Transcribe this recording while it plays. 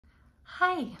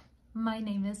Hi, my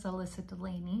name is Alyssa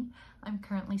Delaney. I'm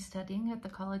currently studying at the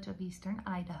College of Eastern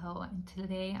Idaho, and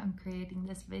today I'm creating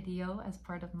this video as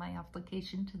part of my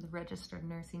application to the Registered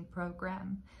Nursing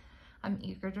Program. I'm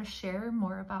eager to share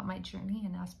more about my journey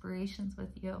and aspirations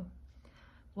with you.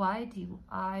 Why do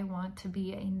I want to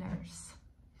be a nurse?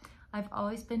 I've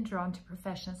always been drawn to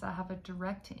professions that have a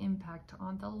direct impact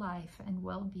on the life and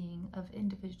well-being of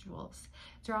individuals.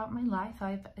 Throughout my life,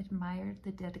 I've admired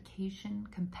the dedication,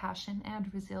 compassion,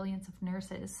 and resilience of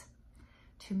nurses.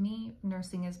 To me,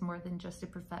 nursing is more than just a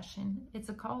profession. It's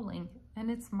a calling,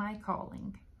 and it's my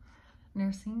calling.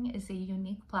 Nursing is a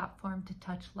unique platform to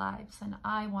touch lives, and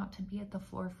I want to be at the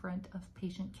forefront of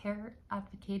patient care,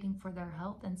 advocating for their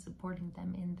health and supporting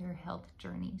them in their health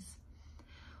journeys.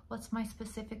 What's my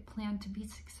specific plan to be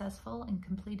successful in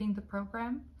completing the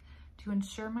program? To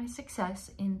ensure my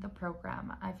success in the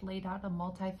program, I've laid out a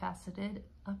multifaceted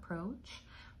approach.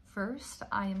 First,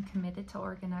 I am committed to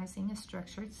organizing a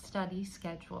structured study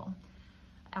schedule,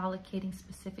 allocating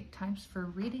specific times for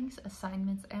readings,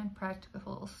 assignments, and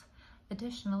practicals.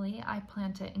 Additionally, I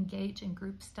plan to engage in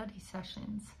group study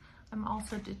sessions. I'm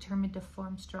also determined to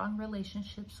form strong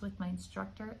relationships with my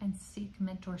instructor and seek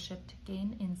mentorship to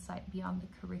gain insight beyond the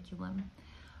curriculum.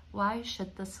 Why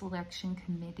should the selection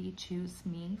committee choose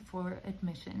me for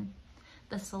admission?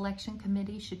 The selection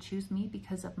committee should choose me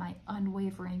because of my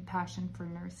unwavering passion for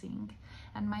nursing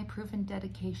and my proven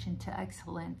dedication to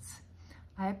excellence.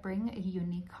 I bring a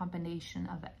unique combination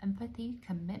of empathy,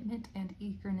 commitment, and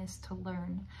eagerness to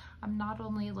learn. I'm not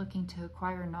only looking to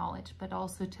acquire knowledge, but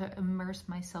also to immerse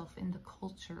myself in the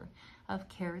culture of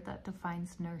care that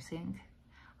defines nursing.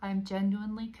 I am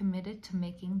genuinely committed to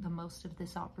making the most of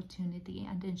this opportunity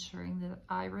and ensuring that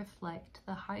I reflect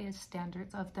the highest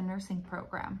standards of the nursing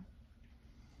program.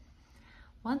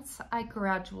 Once I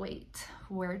graduate,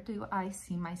 where do I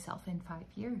see myself in 5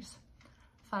 years?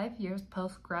 5 years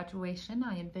post-graduation,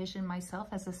 I envision myself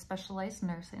as a specialized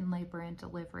nurse in labor and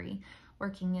delivery,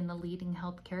 working in a leading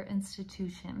healthcare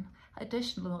institution.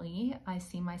 Additionally, I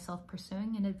see myself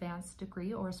pursuing an advanced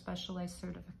degree or specialized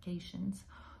certifications.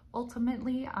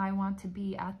 Ultimately, I want to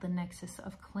be at the nexus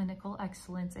of clinical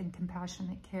excellence and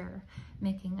compassionate care,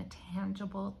 making a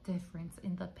tangible difference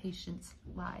in the patients'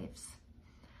 lives.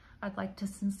 I'd like to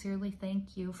sincerely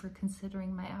thank you for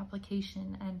considering my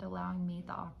application and allowing me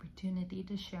the opportunity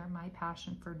to share my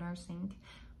passion for nursing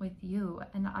with you.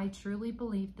 And I truly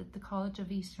believe that the College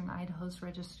of Eastern Idaho's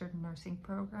Registered Nursing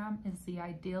Program is the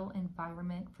ideal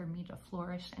environment for me to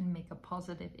flourish and make a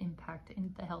positive impact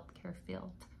in the healthcare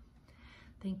field.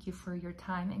 Thank you for your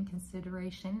time and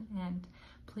consideration, and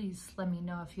please let me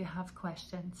know if you have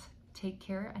questions. Take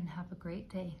care and have a great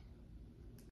day.